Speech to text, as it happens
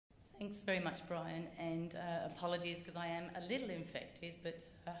Thanks very much, Brian, and apologies because I am a little infected, but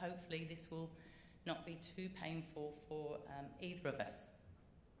hopefully this will not be too painful for either of us.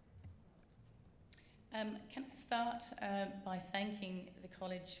 Can I start by thanking the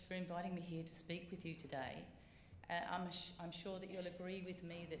college for inviting me here to speak with you today. I'm sure that you'll agree with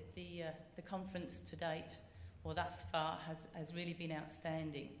me that the conference to date, or thus far, has really been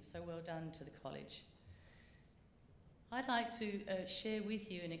outstanding. So well done to the college. I'd like to share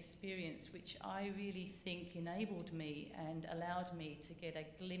with you an experience which I really think enabled me and allowed me to get a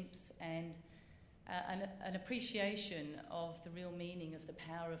glimpse and an appreciation of the real meaning of the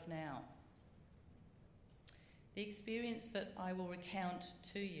power of now. The experience that I will recount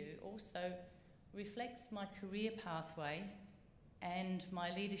to you also reflects my career pathway and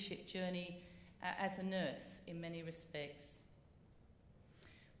my leadership journey as a nurse in many respects.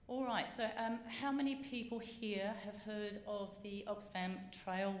 All right, so how many people here have heard of the Oxfam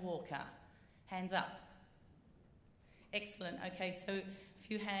Trail Walker? Hands up. Excellent. Okay, so a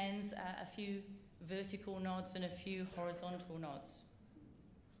few hands, a few vertical nods and a few horizontal nods.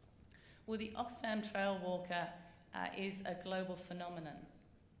 Well, the Oxfam Trail Walker is a global phenomenon.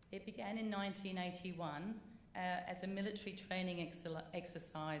 It began in 1981 as a military training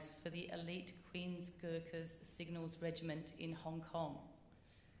exercise for the elite Queen's Gurkhas Signals Regiment in Hong Kong.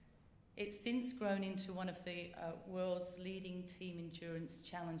 It's since grown into one of the world's leading team endurance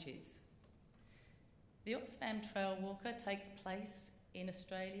challenges. The Oxfam Trail Walker takes place in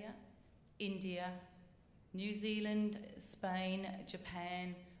Australia, India, New Zealand, Spain,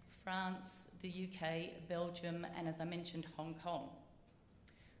 Japan, France, the UK, Belgium, and as I mentioned, Hong Kong.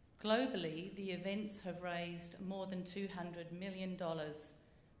 Globally, the events have raised more than $200 million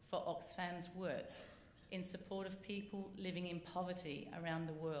for Oxfam's work in support of people living in poverty around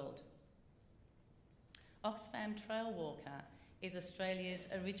the world. Oxfam Trail Walker is Australia's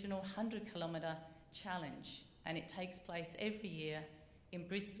original 100-kilometre challenge, and it takes place every year in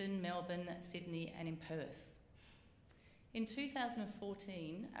Brisbane, Melbourne, Sydney, and in Perth. In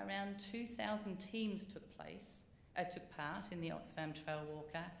 2014, around 2,000 teams took part in the Oxfam Trail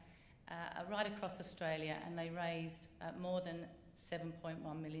Walker right across Australia, and they raised more than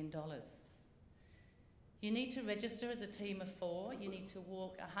 $7.1 million. You need to register as a team of 4. You need to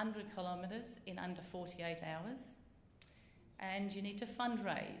walk 100 kilometres in under 48 hours. And you need to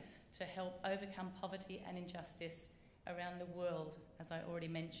fundraise to help overcome poverty and injustice around the world, as I already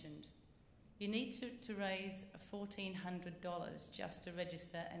mentioned. You need to raise $1,400 just to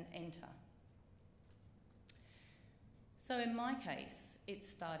register and enter. So in my case, it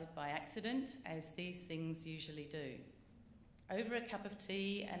started by accident, as these things usually do. Over a cup of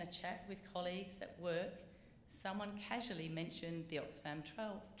tea and a chat with colleagues at work, someone casually mentioned the Oxfam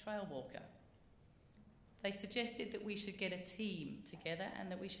Trail Walker. They suggested that we should get a team together and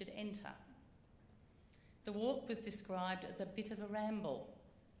that we should enter. The walk was described as a bit of a ramble.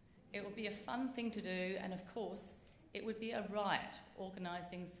 It would be a fun thing to do, and of course, it would be a riot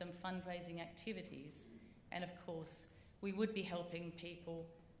organising some fundraising activities, and of course, we would be helping people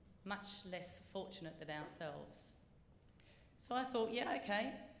much less fortunate than ourselves. So I thought, yeah,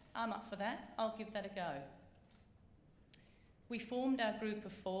 okay, I'm up for that. I'll give that a go. We formed our group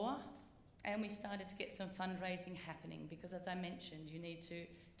of 4 and we started to get some fundraising happening because, as I mentioned, you need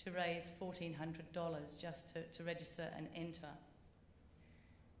to raise $1,400 just to register and enter.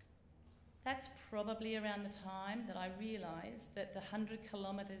 That's probably around the time that I realised that the 100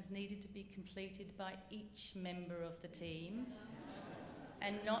 kilometres needed to be completed by each member of the team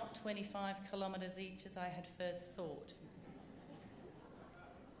and not 25 kilometres each as I had first thought.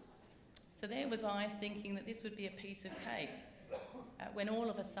 So there was I thinking that this would be a piece of cake, when all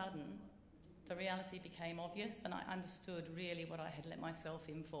of a sudden the reality became obvious and I understood really what I had let myself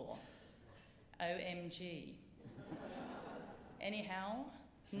in for. OMG. Anyhow,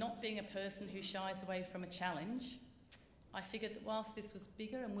 not being a person who shies away from a challenge, I figured that whilst this was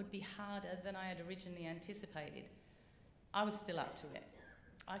bigger and would be harder than I had originally anticipated, I was still up to it.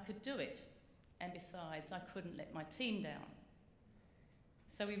 I could do it, and besides, I couldn't let my team down.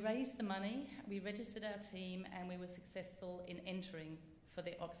 So we raised the money, we registered our team, and we were successful in entering for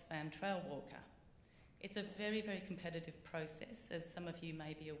the Oxfam Trail Walker. It's a very, very competitive process, as some of you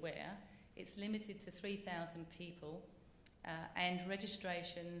may be aware. It's limited to 3,000 people, and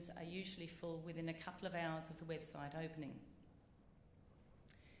registrations are usually full within a couple of hours of the website opening.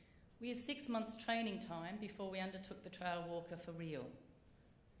 We had 6 months training time before we undertook the Trail Walker for real.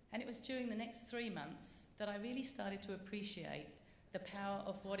 And it was during the next 3 months that I really started to appreciate the power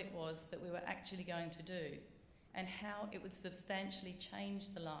of what it was that we were actually going to do and how it would substantially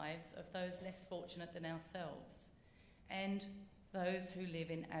change the lives of those less fortunate than ourselves. And those who live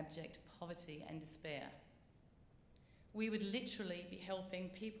in abject poverty and despair. We would literally be helping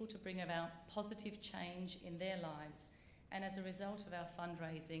people to bring about positive change in their lives, and as a result of our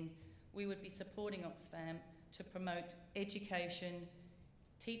fundraising, we would be supporting Oxfam to promote education,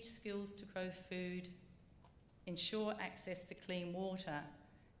 teach skills to grow food, ensure access to clean water,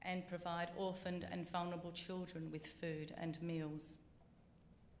 and provide orphaned and vulnerable children with food and meals.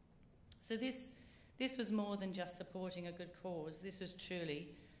 So this was more than just supporting a good cause. This was truly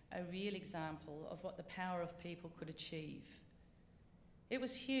a real example of what the power of people could achieve. It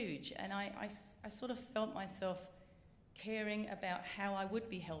was huge, and I sort of felt myself caring about how I would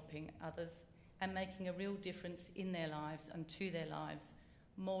be helping others and making a real difference in their lives and to their lives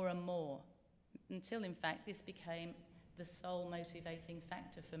more and more, until in fact this became the sole motivating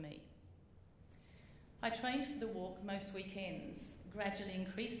factor for me. I trained for the walk most weekends, gradually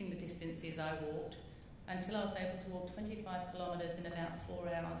increasing the distances I walked until I was able to walk 25 kilometres in about 4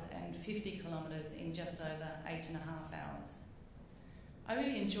 hours and 50 kilometres in just over 8.5 hours. I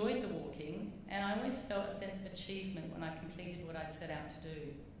really enjoyed the walking, and I always felt a sense of achievement when I completed what I'd set out to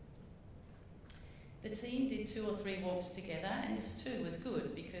do. The team did 2 or 3 walks together, and this too was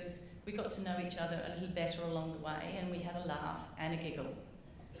good because we got to know each other a little better along the way, and we had a laugh and a giggle.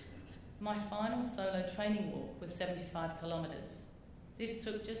 My final solo training walk was 75 kilometres. This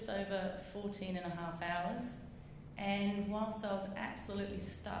took just over 14.5 hours, and whilst I was absolutely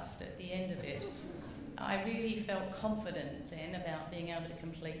stuffed at the end of it, I really felt confident then about being able to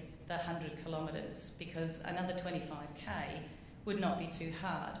complete the 100 kilometres because another 25k would not be too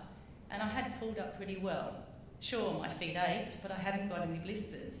hard. And I had pulled up pretty well. Sure, my feet ached, but I hadn't got any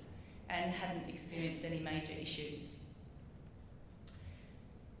blisters and hadn't experienced any major issues.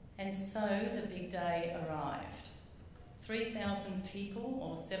 And so the big day arrived. 3,000 people,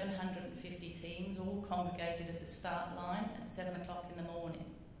 or 750 teams, all congregated at the start line at 7 o'clock in the morning.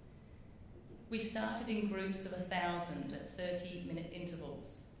 We started in groups of 1,000 at 30-minute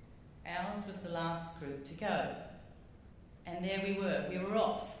intervals. Ours was the last group to go. And there we were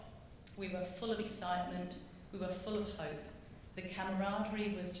off. We were full of excitement, we were full of hope. The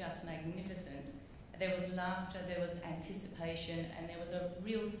camaraderie was just magnificent. There was laughter, there was anticipation, and there was a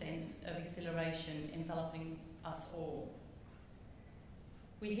real sense of exhilaration enveloping us all.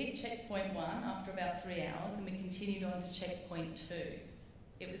 We hit checkpoint 1 after about 3 hours, and we continued on to checkpoint 2.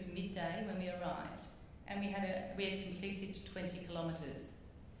 It was midday when we arrived, and we had completed 20 kilometres.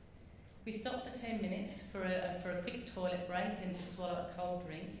 We stopped for 10 minutes for a quick toilet break and to swallow a cold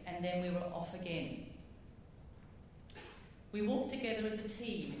drink, and then we were off again. We walked together as a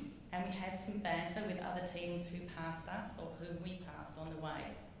team, and we had some banter with other teams who passed us or whom we passed on the way.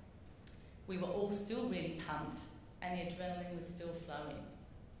 We were all still really pumped, and the adrenaline was still flowing.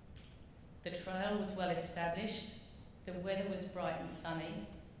 The trail was well established, the weather was bright and sunny,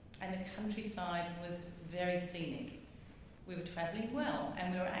 and the countryside was very scenic. We were travelling well,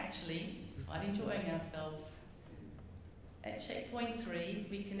 and we were actually quite enjoying ourselves. At checkpoint 3,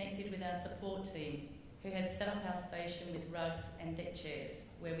 we connected with our support team, who had set up our station with rugs and deck chairs,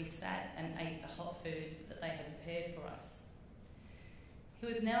 where we sat and ate the hot food that they had prepared for us. It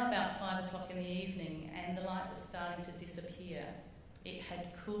was now about 5 o'clock in the evening, and the light was starting to disappear. It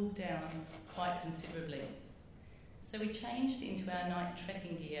had cooled down quite considerably. So we changed into our night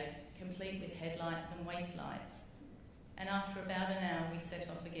trekking gear, complete with headlights and waist lights. And after about an hour, we set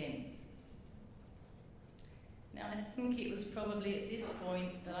off again. Now, I think it was probably at this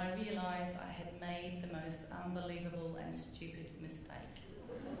point that I realised I had made the most unbelievable and stupid mistake.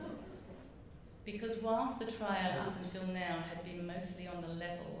 Because whilst the trail up until now had been mostly on the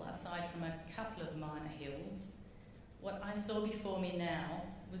level, aside from a couple of minor hills, what I saw before me now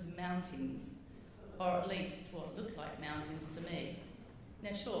was mountains, or at least what looked like mountains to me.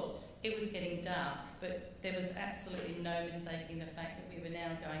 Now, sure, it was getting dark, but there was absolutely no mistaking the fact that we were now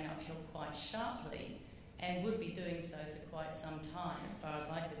going uphill quite sharply and would be doing so for quite some time, as far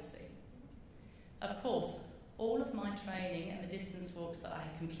as I could see. Of course, all of my training and the distance walks that I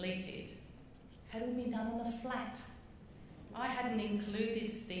had completed had all been done on a flat. I hadn't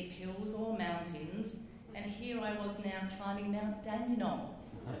included steep hills or mountains, and here I was now climbing Mount Dandenong.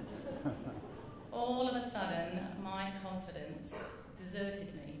 All of a sudden, my confidence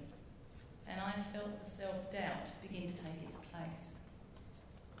deserted me, and I felt the self-doubt begin to take its place.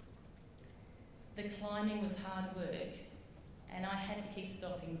 The climbing was hard work, and I had to keep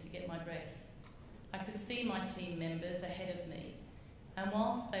stopping to get my breath. I could see my team members ahead of me, and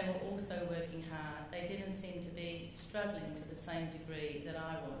whilst they were also working hard, they didn't seem to be struggling to the same degree that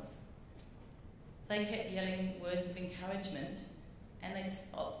I was. They kept yelling words of encouragement, and they'd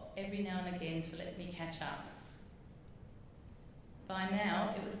stop every now and again to let me catch up. By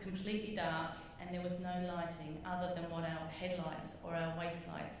now, it was completely dark and there was no lighting other than what our headlights or our waist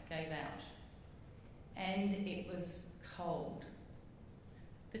lights gave out. And it was cold.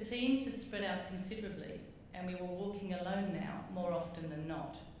 The teams had spread out considerably and we were walking alone now more often than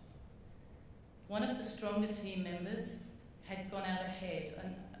not. One of the stronger team members had gone out ahead,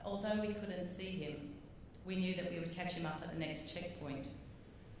 and although we couldn't see him, we knew that we would catch him up at the next checkpoint.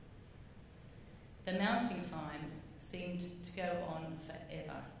 The mountain climb seemed to go on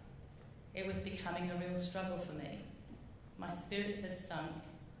forever. It was becoming a real struggle for me. My spirits had sunk,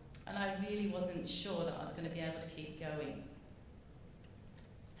 and I really wasn't sure that I was going to be able to keep going.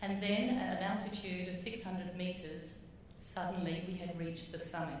 And then, at an altitude of 600 metres, suddenly we had reached the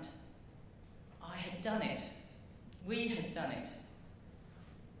summit. I had done it. We had done it.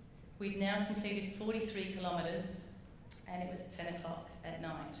 We'd now completed 43 kilometres, and it was 10 o'clock at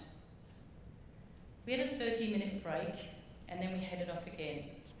night. We had a 30-minute break, and then we headed off again.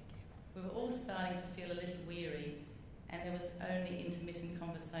 We were all starting to feel a little weary, and there was only intermittent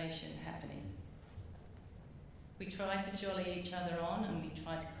conversation happening. We tried to jolly each other on, and we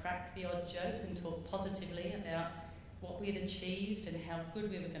tried to crack the odd joke and talk positively about what we had achieved and how good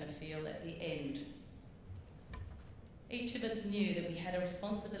we were going to feel at the end. Each of us knew that we had a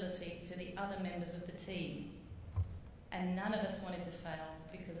responsibility to the other members of the team, and none of us wanted to fail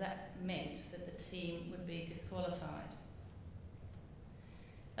because that meant that the team would be disqualified.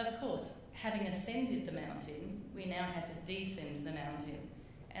 Of course, having ascended the mountain, we now had to descend the mountain,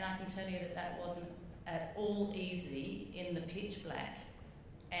 and I can tell you that that wasn't at all easy in the pitch black,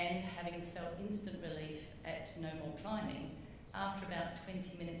 and having felt instant relief at no more climbing, after about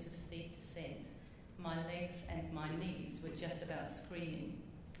 20 minutes of steep descent, my legs and my knees were just about screaming.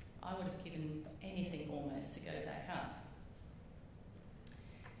 I would have given anything almost to go back up.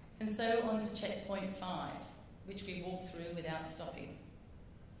 And so on to checkpoint 5, which we walked through without stopping.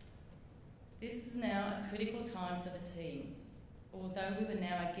 This was now a critical time for the team. Although we were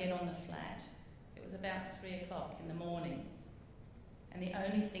now again on the flat, it was about 3 o'clock in the morning, and the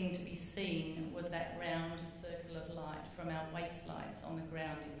only thing to be seen was that round circle of light from our waist lights on the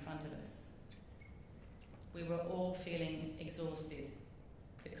ground in front of us. We were all feeling exhausted.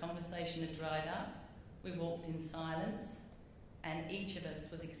 The conversation had dried up, we walked in silence, and each of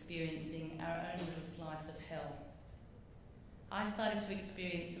us was experiencing our own little slice of hell. I started to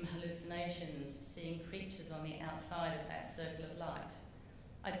experience some hallucinations, seeing creatures on the outside of that circle of light.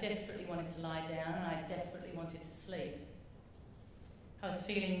 I desperately wanted to lie down, and I desperately wanted to sleep. I was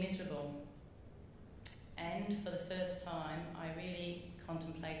feeling miserable, and for the first time, I really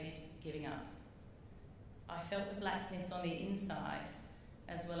contemplated giving up. I felt the blackness on the inside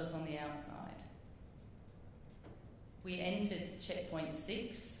as well as on the outside. We entered checkpoint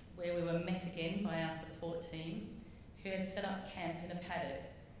 6, where we were met again by our support team, who had set up camp in a paddock.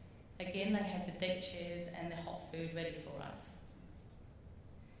 Again, they had the deck chairs and the hot food ready for us.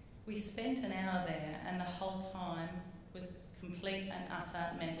 We spent an hour there, and the whole time was complete and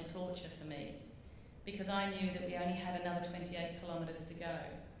utter mental torture for me, because I knew that we only had another 28 kilometres to go.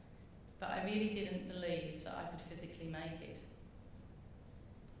 But I really didn't believe that I could physically make it.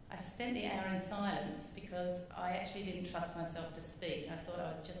 I spent the hour in silence because I actually didn't trust myself to speak. I thought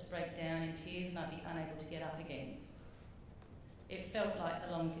I would just break down in tears and I'd be unable to get up again. It felt like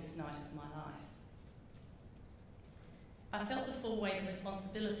the longest night of my life. I felt the full weight of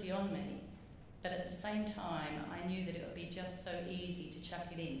responsibility on me, but at the same time, I knew that it would be just so easy to chuck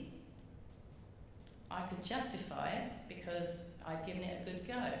it in. I could justify it because I'd given it a good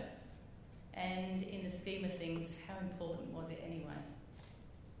go. And in the scheme of things, how important was it anyway?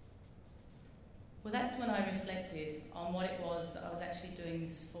 Well, that's when I reflected on what it was that I was actually doing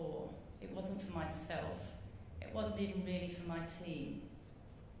this for. It wasn't for myself. It wasn't even really for my team.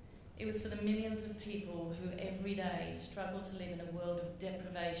 It was for the millions of people who every day struggle to live in a world of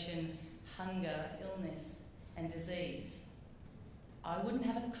deprivation, hunger, illness, and disease. I wouldn't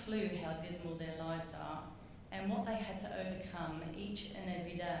have a clue how dismal their lives are and what they had to overcome each and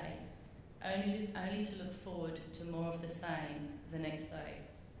every day, only to look forward to more of the same the next day.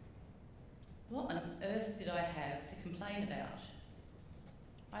 What on earth did I have to complain about?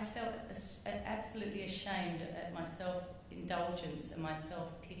 I felt absolutely ashamed at my self-indulgence and my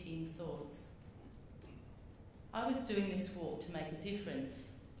self-pitying thoughts. I was doing this walk to make a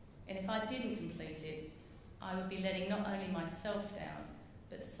difference, and if I didn't complete it, I would be letting not only myself down,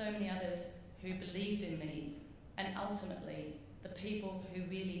 but so many others who believed in me, and ultimately the people who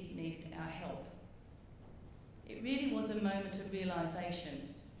really needed our help. It really was a moment of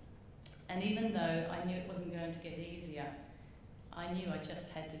realisation, and even though I knew it wasn't going to get easier, I knew I just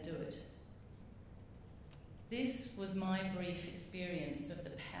had to do it. This was my brief experience of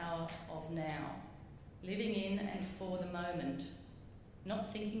the power of now, living in and for the moment,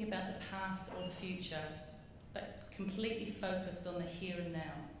 not thinking about the past or the future, but completely focused on the here and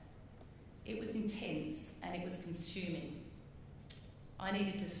now. It was intense and it was consuming. I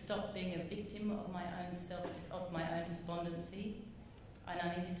needed to stop being a victim of my own despondency, and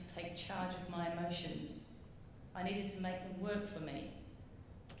I needed to take charge of my emotions. I needed to make them work for me.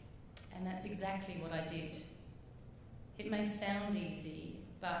 And that's exactly what I did. It may sound easy,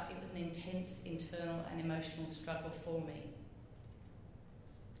 but it was an intense internal and emotional struggle for me.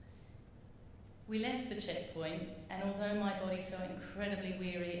 We left the checkpoint, and although my body felt incredibly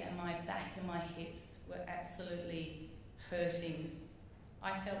weary and my back and my hips were absolutely hurting,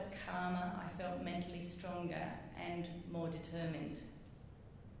 I felt calmer, I felt mentally stronger and more determined.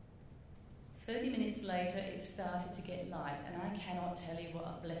 30 minutes later, it started to get light, and I cannot tell you what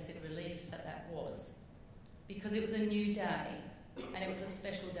a blessed relief that was. Because it was a new day, and it was a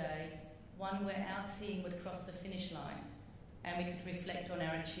special day, one where our team would cross the finish line, and we could reflect on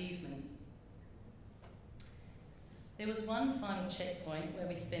our achievement. There was one final checkpoint where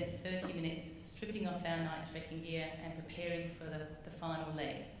we spent 30 minutes stripping off our night trekking gear and preparing for the final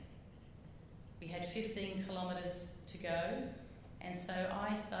leg. We had 15 kilometres to go, and so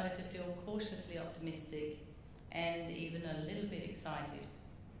I started to feel cautiously optimistic and even a little bit excited.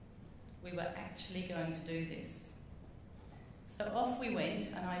 We were actually going to do this. So off we went,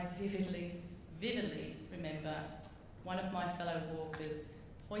 and I vividly remember one of my fellow walkers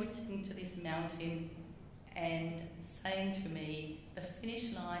pointing to this mountain and saying to me, "The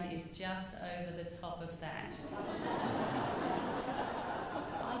finish line is just over the top of that."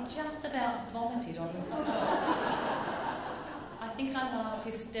 I just about vomited on the spot. I think I laughed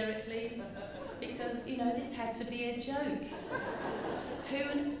hysterically because, this had to be a joke. Who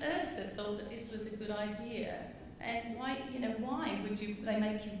on earth had thought that this was a good idea? And why would they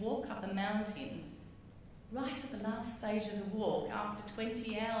make you walk up a mountain right at the last stage of the walk after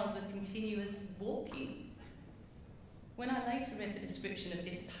 20 hours of continuous walking? When I later read the description of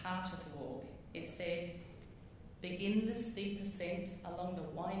this part of the walk, it said, "Begin the steep ascent along the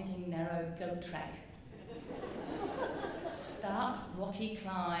winding, narrow goat track. Stark, rocky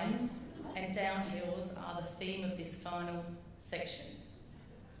climbs and downhills are the theme of this final section."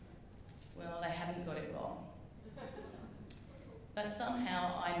 Well, they haven't got it wrong. But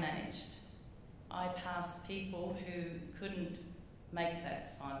somehow I managed. I passed people who couldn't make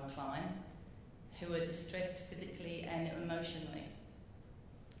that final climb, who were distressed physically and emotionally.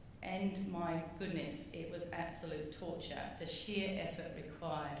 And my goodness, it was absolute torture. The sheer effort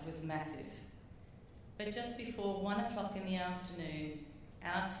required was massive. But just before 1 o'clock in the afternoon,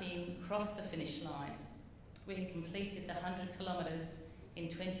 our team crossed the finish line. We had completed the 100 kilometres in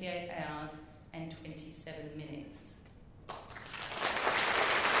 28 hours and 27 minutes.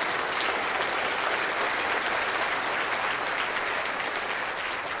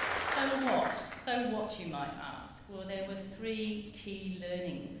 So what, you might ask? Well, there were 3 key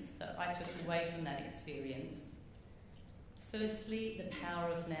learnings that I took away from that experience. Firstly, the power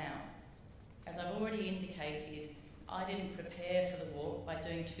of now. As I've already indicated, I didn't prepare for the walk by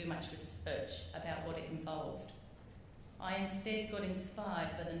doing too much research about what it involved. I instead got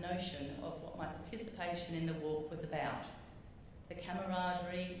inspired by the notion of what my participation in the walk was about: the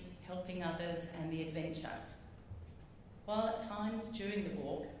camaraderie, helping others, and the adventure. While at times during the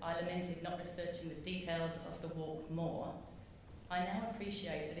walk I lamented not researching the details of the walk more, I now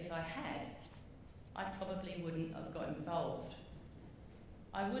appreciate that if I had, I probably wouldn't have got involved.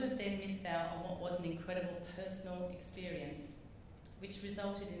 I would have then missed out on what was an incredible personal experience, which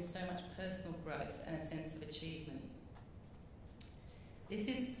resulted in so much personal growth and a sense of achievement. This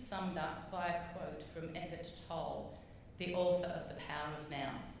is summed up by a quote from Eckhart Tolle, the author of The Power of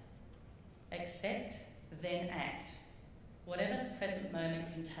Now. "Accept, then act. Whatever the present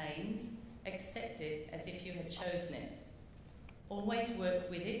moment contains, accept it as if you had chosen it. Always work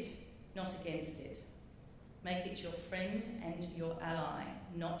with it, not against it. Make it your friend and your ally,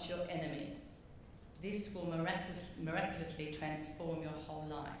 not your enemy. This will miraculously transform your whole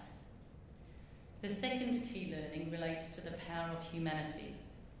life." The second key learning relates to the power of humanity.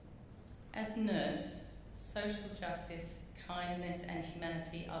 As a nurse, social justice, kindness and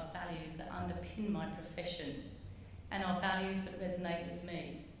humanity are values that underpin my profession and are values that resonate with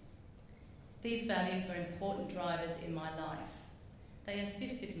me. These values are important drivers in my life. They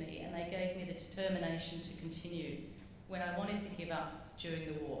assisted me and they gave me the determination to continue when I wanted to give up during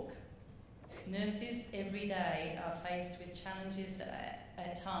the walk. Nurses every day are faced with challenges that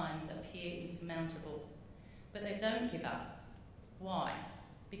at times appear insurmountable, but they don't give up. Why?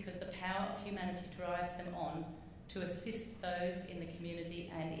 because the power of humanity drives them on to assist those in the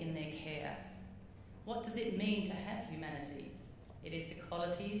community and in their care. What does it mean to have humanity? It is the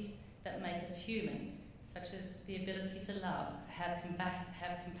qualities that make us human, such as the ability to love, have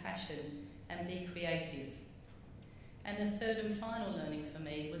compassion, and be creative. And the third and final learning for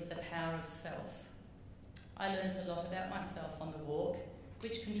me was the power of self. I learned a lot about myself on the walk,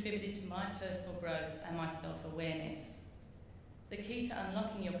 which contributed to my personal growth and my self-awareness. The key to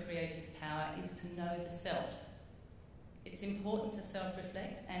unlocking your creative power is to know the self. It's important to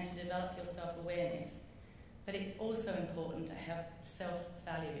self-reflect and to develop your self-awareness, but it's also important to have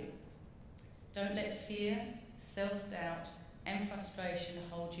self-value. Don't let fear, self-doubt, and frustration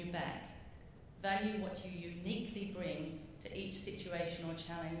hold you back. Value what you uniquely bring to each situation or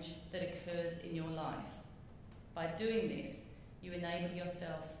challenge that occurs in your life. By doing this, you enable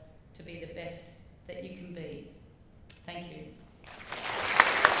yourself to be the best that you can be. Thank you.